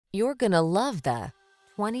You're gonna love the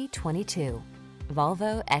 2022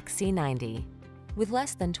 Volvo XC90. With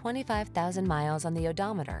less than 25,000 miles on the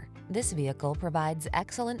odometer, this vehicle provides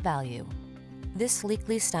excellent value. This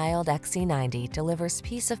sleekly styled XC90 delivers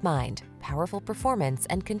peace of mind, powerful performance,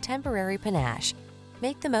 and contemporary panache.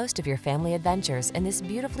 Make the most of your family adventures in this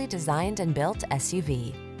beautifully designed and built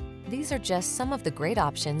SUV. These are just some of the great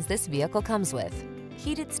options this vehicle comes with: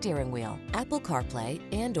 heated steering wheel, Apple CarPlay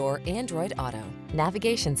and/or Android Auto,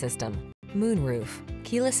 navigation system, moonroof,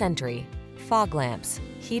 keyless entry, fog lamps,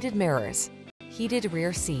 heated mirrors, heated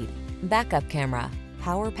rear seat, backup camera,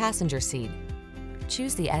 power passenger seat.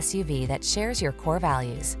 Choose the SUV that shares your core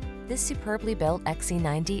values. This superbly built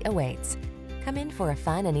XC90 awaits. Come in for a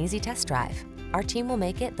fun and easy test drive. Our team will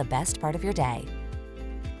make it the best part of your day.